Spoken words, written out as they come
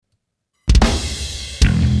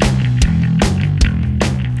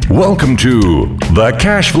Welcome to the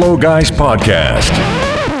Cash Flow Guys podcast.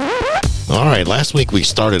 All right, last week we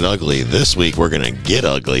started ugly. This week we're going to get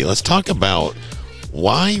ugly. Let's talk about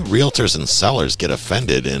why realtors and sellers get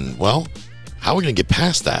offended and, well, how we're going to get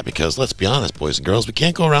past that. Because let's be honest, boys and girls, we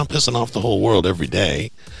can't go around pissing off the whole world every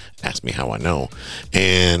day. Ask me how I know.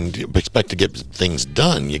 And expect to get things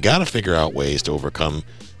done. You got to figure out ways to overcome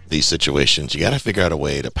these situations. You got to figure out a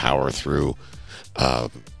way to power through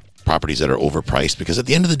properties that are overpriced, because at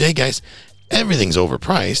the end of the day, guys, everything's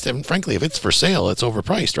overpriced. And frankly, if it's for sale, it's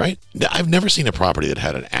overpriced, right? I've never seen a property that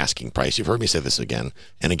had an asking price. You've heard me say this again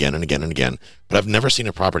and again and again and again, but I've never seen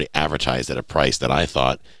a property advertised at a price that I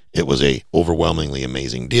thought it was a overwhelmingly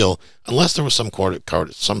amazing deal, unless there was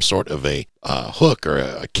some sort of a hook or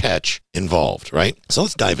a catch involved, right? So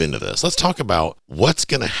let's dive into this. Let's talk about what's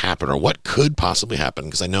going to happen or what could possibly happen,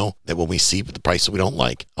 because I know that when we see the price that we don't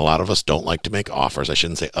like, a lot of us don't like to make offers. I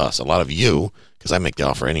shouldn't say us. A lot of you, because I make the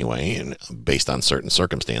offer anyway, and based on certain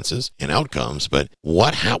circumstances and outcomes. But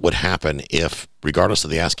what would happen if, regardless of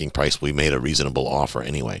the asking price, we made a reasonable offer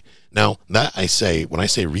anyway? Now, that when I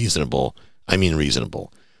say reasonable, I mean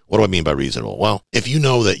reasonable. What do I mean by reasonable? Well, if you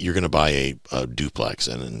know that you're going to buy a duplex,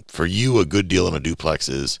 and for you, a good deal on a duplex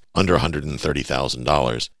is under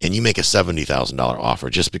 $130,000, and you make a $70,000 offer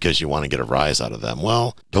just because you want to get a rise out of them,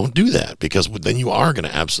 well, don't do that, because then you are going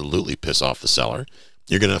to absolutely piss off the seller.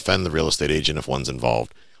 You're going to offend the real estate agent if one's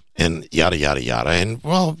involved, and yada, yada, yada. And,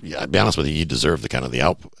 well, I'll be honest with you, you deserve the kind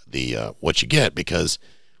of what you get, because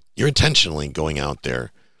you're intentionally going out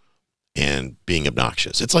there and being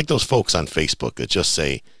obnoxious. It's like those folks on Facebook that just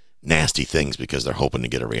say nasty things because they're hoping to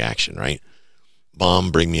get a reaction, right?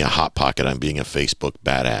 Mom, bring me a Hot Pocket. I'm being a Facebook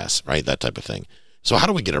badass, right? That type of thing. So how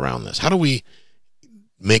do we get around this? How do we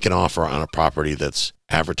make an offer on a property that's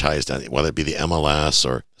advertised on, whether it be the MLS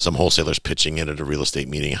or some wholesalers pitching it at a real estate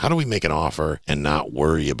meeting? How do we make an offer and not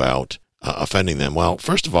worry about offending them? Well,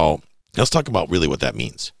 first of all, let's talk about really what that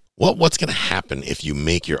means. What's going to happen if you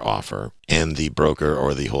make your offer and the broker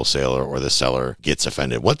or the wholesaler or the seller gets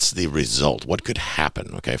offended? What's the result? What could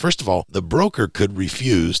happen? Okay, first of all, the broker could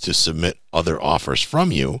refuse to submit other offers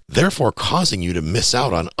from you, therefore causing you to miss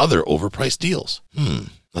out on other overpriced deals.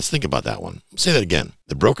 Let's think about that one. Say that again.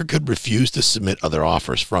 The broker could refuse to submit other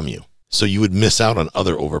offers from you, so you would miss out on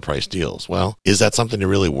other overpriced deals. Well, is that something to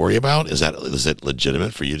really worry about? Is it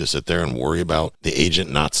legitimate for you to sit there and worry about the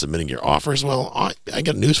agent not submitting your offers? Well, I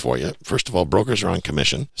got news for you. First of all, brokers are on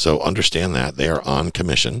commission, so understand that. They are on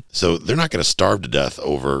commission, so they're not going to starve to death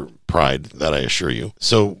over pride, that I assure you.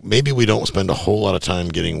 So maybe we don't spend a whole lot of time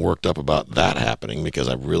getting worked up about that happening, because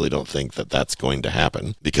I really don't think that that's going to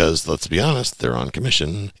happen, because let's be honest, they're on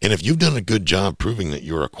commission. And if you've done a good job proving that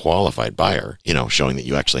you're a qualified buyer, showing that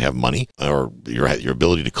you actually have money or your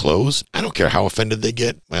ability to close, I don't care how offended they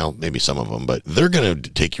get. Well, maybe some of them, but they're going to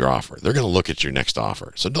take your offer. They're going to look at your next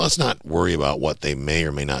offer. So let's not worry about what they may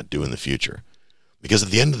or may not do in the future. Because at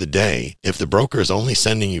the end of the day, if the broker is only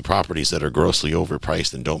sending you properties that are grossly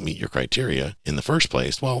overpriced and don't meet your criteria in the first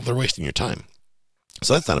place, well, they're wasting your time.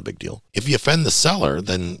 So that's not a big deal. If you offend the seller,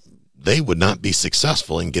 then they would not be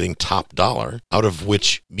successful in getting top dollar, out of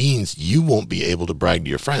which means you won't be able to brag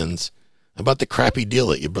to your friends about the crappy deal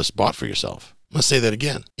that you just bought for yourself. I'm going to say that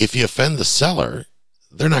again. If you offend the seller,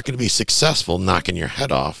 they're not going to be successful knocking your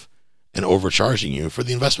head off and overcharging you for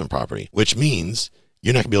the investment property, which means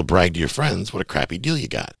you're not going to be able to brag to your friends what a crappy deal you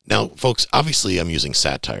got. Now, folks, obviously I'm using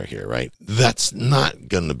satire here, right? That's not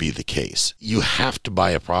going to be the case. You have to buy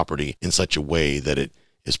a property in such a way that it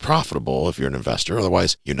is profitable if you're an investor.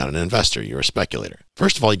 Otherwise, you're not an investor. You're a speculator.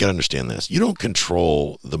 First of all, you got to understand this. You don't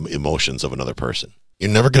control the emotions of another person. You're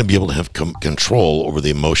never going to be able to have control over the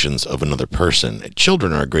emotions of another person.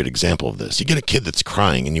 Children are a great example of this. You get a kid that's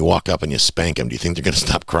crying and you walk up and you spank them. Do you think they're going to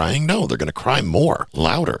stop crying? No, they're going to cry more,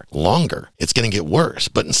 louder, longer. It's going to get worse.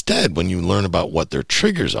 But instead, when you learn about what their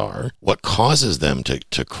triggers are, what causes them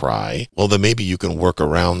to cry, well, then maybe you can work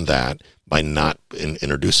around that by not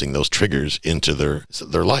introducing those triggers into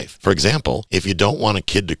their life. For example, if you don't want a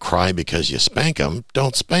kid to cry because you spank them,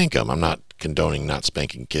 don't spank them. I'm not condoning not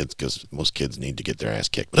spanking kids, because most kids need to get their ass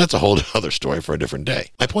kicked. But that's a whole other story for a different day.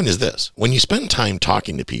 My point is this. When you spend time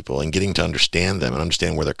talking to people and getting to understand them and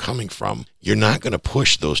understand where they're coming from, you're not going to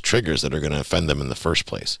push those triggers that are going to offend them in the first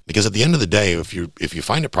place. Because at the end of the day, if you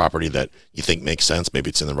find a property that you think makes sense, maybe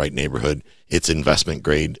it's in the right neighborhood, it's investment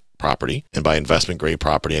grade property. And by investment grade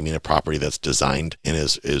property, I mean a property that's designed and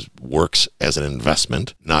works as an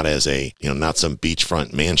investment, not as not some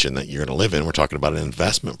beachfront mansion that you're going to live in. We're talking about an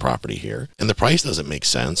investment property here. And the price doesn't make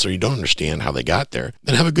sense, or you don't understand how they got there,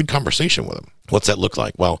 then have a good conversation with them. What's that look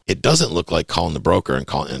like? Well, it doesn't look like calling the broker and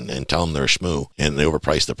tell them they're a schmoo and they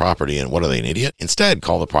overpriced the property and what are they, an idiot? Instead,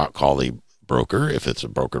 call the broker if it's a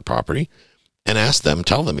brokered property and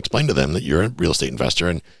explain to them that you're a real estate investor,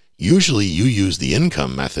 and usually you use the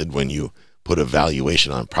income method when you put a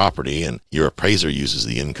valuation on property, and your appraiser uses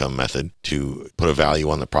the income method to put a value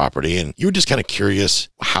on the property. And you were just kind of curious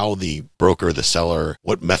how the broker, the seller,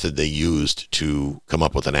 what method they used to come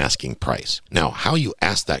up with an asking price. Now, how you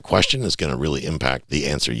ask that question is going to really impact the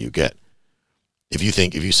answer you get. If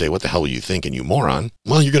you say, what the hell were you thinking, you moron?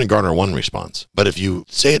 Well, you're going to garner one response. But if you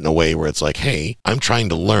say it in a way where it's like, hey, I'm trying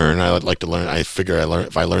to learn. I would like to learn. I figure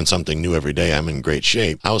if I learn something new every day, I'm in great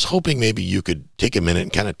shape. I was hoping maybe you could take a minute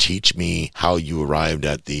and kind of teach me how you arrived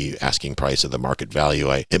at the asking price of the market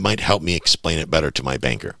value. It might help me explain it better to my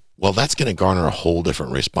banker. Well, that's going to garner a whole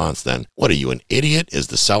different response than, what are you, an idiot? Is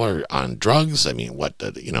the seller on drugs? I mean, on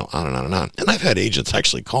and on and on. And I've had agents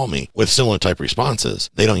actually call me with similar type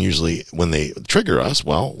responses. They don't usually, when they trigger us,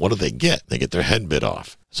 well, what do they get? They get their head bit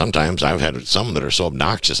off. Sometimes I've had some that are so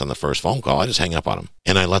obnoxious on the first phone call, I just hang up on them.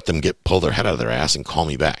 And I let them pull their head out of their ass and call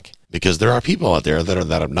me back. Because there are people out there that are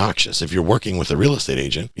that obnoxious. If you're working with a real estate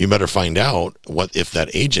agent, you better find out if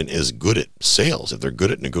that agent is good at sales, if they're good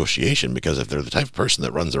at negotiation, because if they're the type of person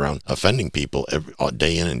that runs around offending people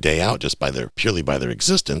day in and day out just purely by their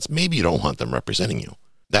existence, maybe you don't want them representing you.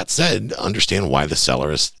 That said, understand why the seller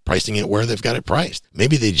is pricing it where they've got it priced.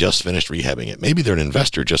 Maybe they just finished rehabbing it. Maybe they're an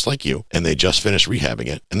investor just like you, and they just finished rehabbing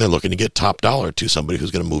it, and they're looking to get top dollar to somebody who's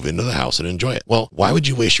going to move into the house and enjoy it. Well, why would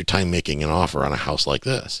you waste your time making an offer on a house like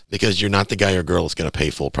this? Because you're not the guy or girl that's going to pay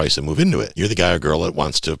full price and move into it. You're the guy or girl that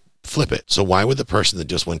wants to flip it. So why would the person that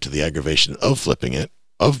just went to the aggravation of flipping it,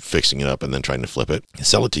 of fixing it up and then trying to flip it,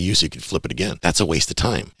 sell it to you so you can flip it again? That's a waste of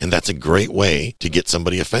time. And that's a great way to get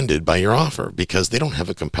somebody offended by your offer because they don't have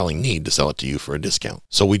a compelling need to sell it to you for a discount.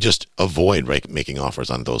 So we just avoid making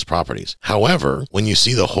offers on those properties. However, when you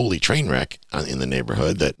see the holy train wreck in the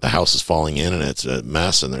neighborhood, that the house is falling in and it's a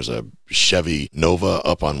mess and there's a Chevy Nova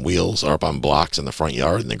up on wheels or up on blocks in the front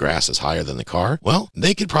yard and the grass is higher than the car, well,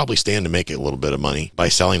 they could probably stand to make a little bit of money by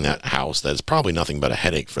selling that house. That is probably nothing but a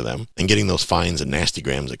headache for them, and getting those fines and nasty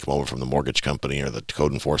grams that come over from the mortgage company or the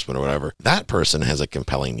code enforcement or whatever. That person has a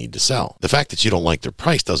compelling need to sell. The fact that you don't like their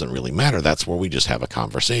price doesn't really matter. That's where we just have a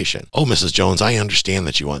conversation. Oh, Mrs. Jones, I understand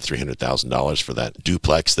that you want $300,000 for that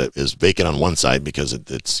duplex that is vacant on one side because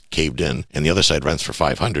it's caved in and the other side rents for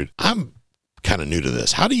 $500. I'm kind of new to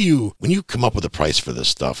this. When you come up with a price for this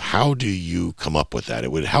stuff, how do you come up with that?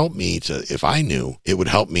 It would help me if I knew, it would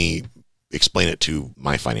help me explain it to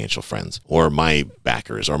my financial friends or my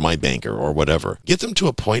backers or my banker or whatever. Get them to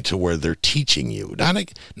a point to where they're teaching you,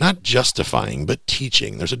 not justifying, but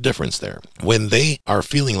teaching. There's a difference there. When they are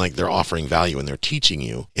feeling like they're offering value and they're teaching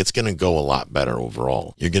you, it's going to go a lot better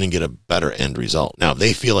overall. You're going to get a better end result. Now, if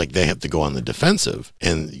they feel like they have to go on the defensive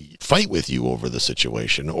and fight with you over the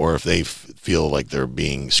situation, or if they feel like they're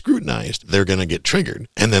being scrutinized, they're going to get triggered,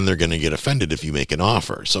 and then they're going to get offended if you make an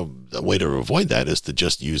offer. So the way to avoid that is to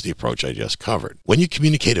just use the approach I just covered. When you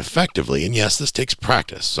communicate effectively, and yes, this takes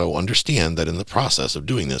practice, so understand that in the process of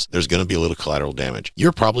doing this, there's going to be a little collateral damage.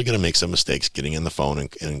 You're probably going to make some mistakes getting in the phone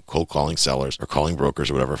and cold calling sellers or calling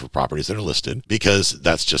brokers or whatever for properties that are listed, because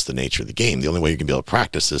that's just the nature of the game. The only way you can be able to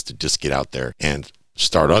practice is to just get out there and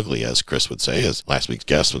start ugly, as Chris would say, as last week's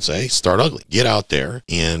guest would say. Start ugly. Get out there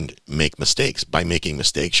and make mistakes. By making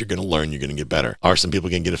mistakes, you're going to learn, you're going to get better. Are some people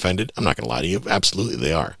going to get offended? I'm not going to lie to you. Absolutely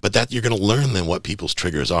they are. But that you're going to learn then what people's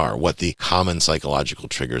triggers are, what the common psychological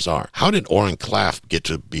triggers are. How did Oren Klaff get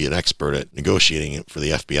to be an expert at negotiating for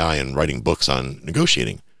the FBI and writing books on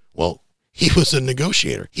negotiating? Well, he was a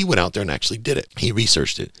negotiator. He went out there and actually did it. He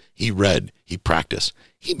researched it. He read. He practiced.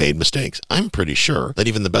 He made mistakes. I'm pretty sure that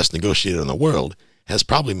even the best negotiator in the world has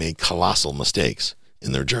probably made colossal mistakes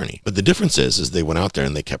in their journey. But the difference is they went out there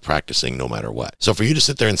and they kept practicing no matter what. So for you to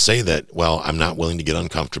sit there and say that, well, I'm not willing to get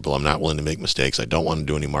uncomfortable, I'm not willing to make mistakes, I don't want to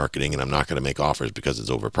do any marketing, and I'm not going to make offers because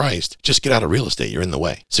it's overpriced, just get out of real estate. You're in the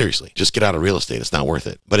way. Seriously, just get out of real estate. It's not worth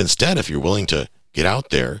it. But instead, if you're willing to get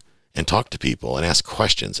out there and talk to people and ask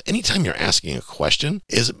questions, anytime you're asking a question,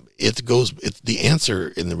 the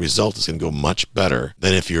answer and the result is going to go much better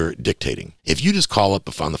than if you're dictating. If you just call up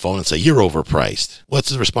on the phone and say, you're overpriced, what's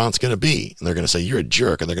the response going to be? And they're going to say, you're a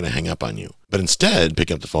jerk, and they're going to hang up on you. But instead,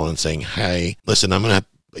 picking up the phone and saying, hey, listen,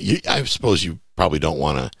 I suppose you probably don't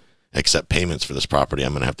want to accept payments for this property,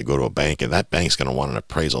 I'm going to have to go to a bank, and that bank's going to want an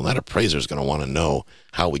appraisal, and that appraiser is going to want to know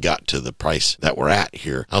how we got to the price that we're at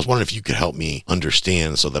here. I was wondering if you could help me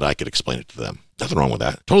understand so that I could explain it to them. Nothing wrong with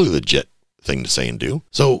that. Totally legit thing to say and do.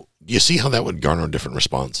 So you see how that would garner a different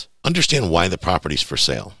response? Understand why the property's for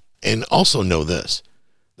sale. And also know this.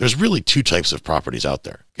 There's really two types of properties out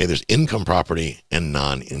there. Okay, there's income property and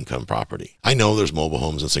non-income property. I know there's mobile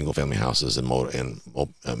homes and single-family houses and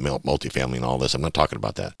multifamily and all this. I'm not talking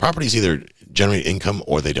about that. Properties either generate income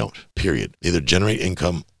or they don't, period. They either generate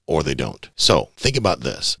income or they don't. So think about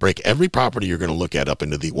this. Break every property you're going to look at up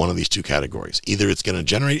into one of these two categories. Either it's going to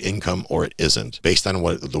generate income or it isn't, based on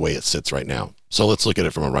the way it sits right now. So let's look at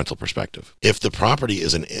it from a rental perspective. If the property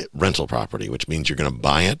is a rental property, which means you're going to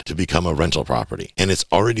buy it to become a rental property, and it's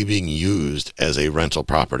already being used as a rental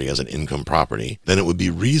property, as an income property, then it would be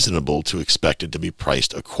reasonable to expect it to be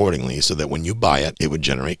priced accordingly so that when you buy it, it would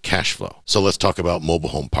generate cash flow. So let's talk about mobile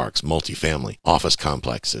home parks, multifamily, office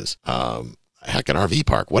complexes, heck, an RV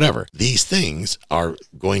park, whatever. These things are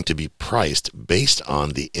going to be priced based on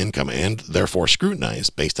the income and therefore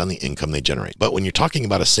scrutinized based on the income they generate. But when you're talking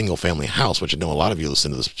about a single family house, which I know a lot of you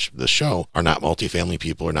listen to this show are not multifamily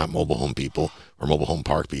people or not mobile home people or mobile home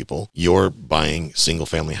park people, you're buying single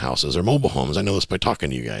family houses or mobile homes. I know this by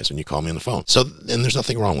talking to you guys when you call me on the phone. So, and there's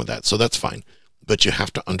nothing wrong with that. So that's fine. But you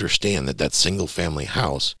have to understand that single family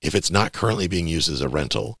house, if it's not currently being used as a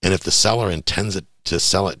rental, and if the seller intends it to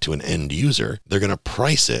sell it to an end user, they're going to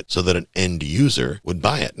price it so that an end user would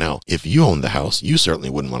buy it. Now, if you own the house, you certainly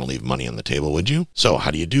wouldn't want to leave money on the table, would you? So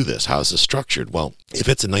how do you do this? How is this structured? Well, if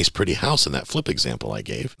it's a nice, pretty house in that flip example I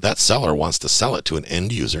gave, that seller wants to sell it to an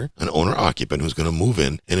end user, an owner-occupant who's going to move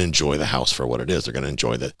in and enjoy the house for what it is. They're going to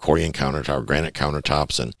enjoy the Corian countertop, granite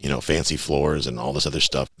countertops, and, fancy floors and all this other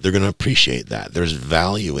stuff. They're going to appreciate that. There's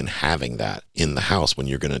value in having that in the house when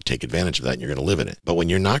you're going to take advantage of that and you're going to live in it. But when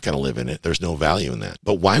you're not going to live in it, there's no value in that.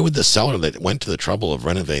 But why would the seller that went to the trouble of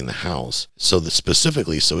renovating the house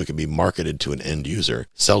specifically so it could be marketed to an end user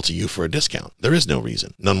sell to you for a discount? There is no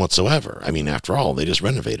reason, none whatsoever. I mean, after all, they just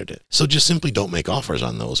renovated it. So just simply don't make offers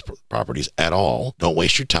on those properties at all. Don't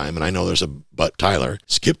waste your time. And I know there's a but Tyler.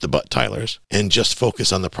 Skip the but Tylers and just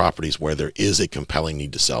focus on the properties where there is a compelling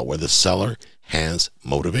need to sell, where the seller has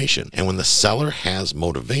motivation. And when the seller has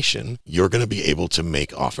motivation, you're going to be able to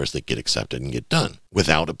make offers that get accepted and get done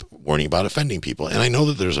without worrying about offending people. And I know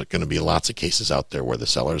that there's going to be lots of cases out there where the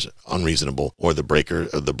seller's unreasonable or the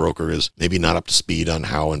broker is maybe not up to speed on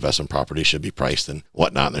how investment property should be priced and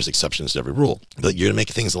whatnot. And there's exceptions to every rule. But you're going to make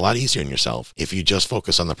things a lot easier on yourself if you just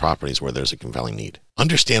focus on the properties where there's a compelling need.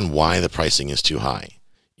 Understand why the pricing is too high.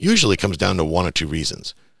 Usually comes down to one or two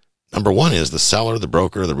reasons. Number one is the seller, the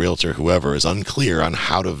broker, the realtor, whoever is unclear on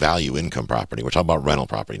how to value income property. We're talking about rental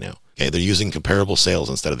property now. Okay, they're using comparable sales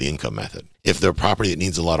instead of the income method. If they're a property that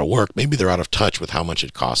needs a lot of work, maybe they're out of touch with how much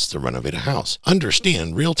it costs to renovate a house.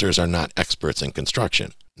 Understand, realtors are not experts in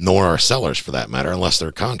construction, nor are sellers for that matter, unless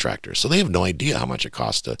they're contractors. So they have no idea how much it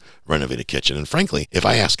costs to renovate a kitchen. And frankly, if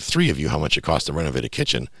I ask three of you how much it costs to renovate a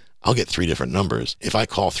kitchen, I'll get three different numbers. If I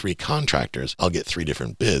call three contractors, I'll get three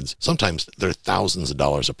different bids. Sometimes they're thousands of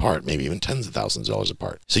dollars apart, maybe even tens of thousands of dollars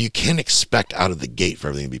apart. So you can't expect out of the gate for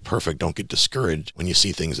everything to be perfect. Don't get discouraged when you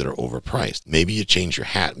see things that are overpriced. Maybe you change your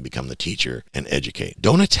hat and become the teacher and educate.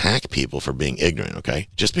 Don't attack people for being ignorant, okay?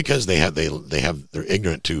 Just because they're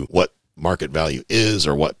ignorant to what market value is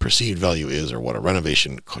or what perceived value is or what a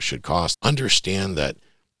renovation should cost. Understand that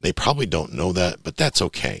they probably don't know that, but that's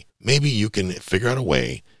okay. Maybe you can figure out a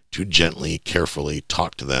way to gently, carefully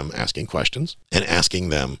talk to them, asking questions and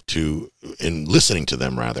listening to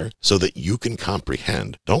them rather, so that you can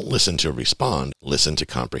comprehend. Don't listen to respond, listen to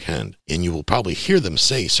comprehend. And you will probably hear them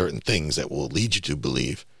say certain things that will lead you to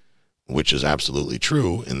believe, which is absolutely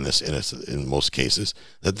true in most cases,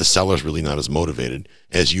 that the seller's really not as motivated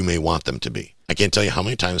as you may want them to be. I can't tell you how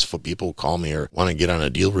many times people call me or want to get on a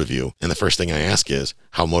deal review, and the first thing I ask is,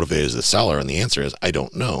 how motivated is the seller? And the answer is, I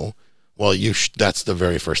don't know. Well, that's the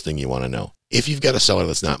very first thing you want to know. If you've got a seller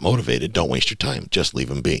that's not motivated, don't waste your time. Just leave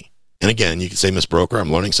them be. And again, you can say, Miss Broker,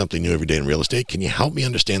 I'm learning something new every day in real estate. Can you help me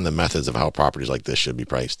understand the methods of how properties like this should be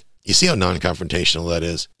priced? You see how non-confrontational that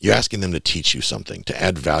is? You're asking them to teach you something, to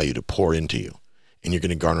add value, to pour into you. And you're going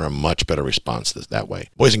to garner a much better response that way.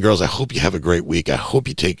 Boys and girls, I hope you have a great week. I hope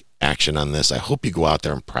you take action on this. I hope you go out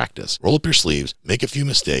there and practice. Roll up your sleeves, make a few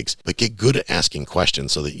mistakes, but get good at asking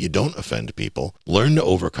questions so that you don't offend people. Learn to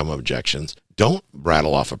overcome objections. Don't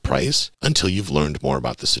rattle off a price until you've learned more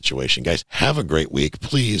about the situation. Guys, have a great week.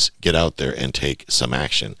 Please get out there and take some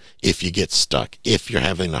action. If you get stuck, if you're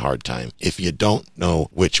having a hard time, if you don't know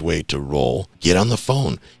which way to roll, get on the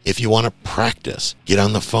phone. If you want to practice, get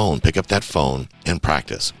on the phone, pick up that phone and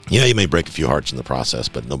practice. Yeah, you may break a few hearts in the process,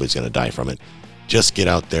 but nobody's going to die from it. Just get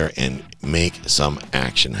out there and make some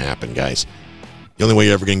action happen, guys. The only way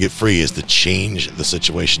you're ever going to get free is to change the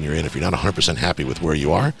situation you're in. If you're not 100% happy with where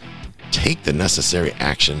you are, take the necessary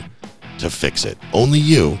action to fix it. Only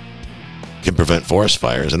you can prevent forest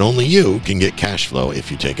fires, and only you can get cash flow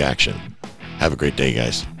if you take action. Have a great day,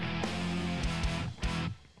 guys.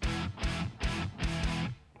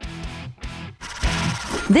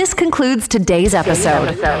 This concludes today's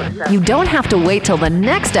episode. You don't have to wait till the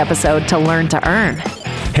next episode to learn to earn.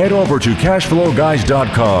 Head over to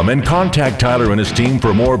cashflowguys.com and contact Tyler and his team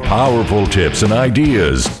for more powerful tips and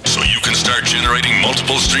ideas so you can start generating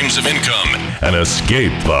multiple streams of income and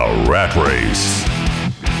escape the rat race.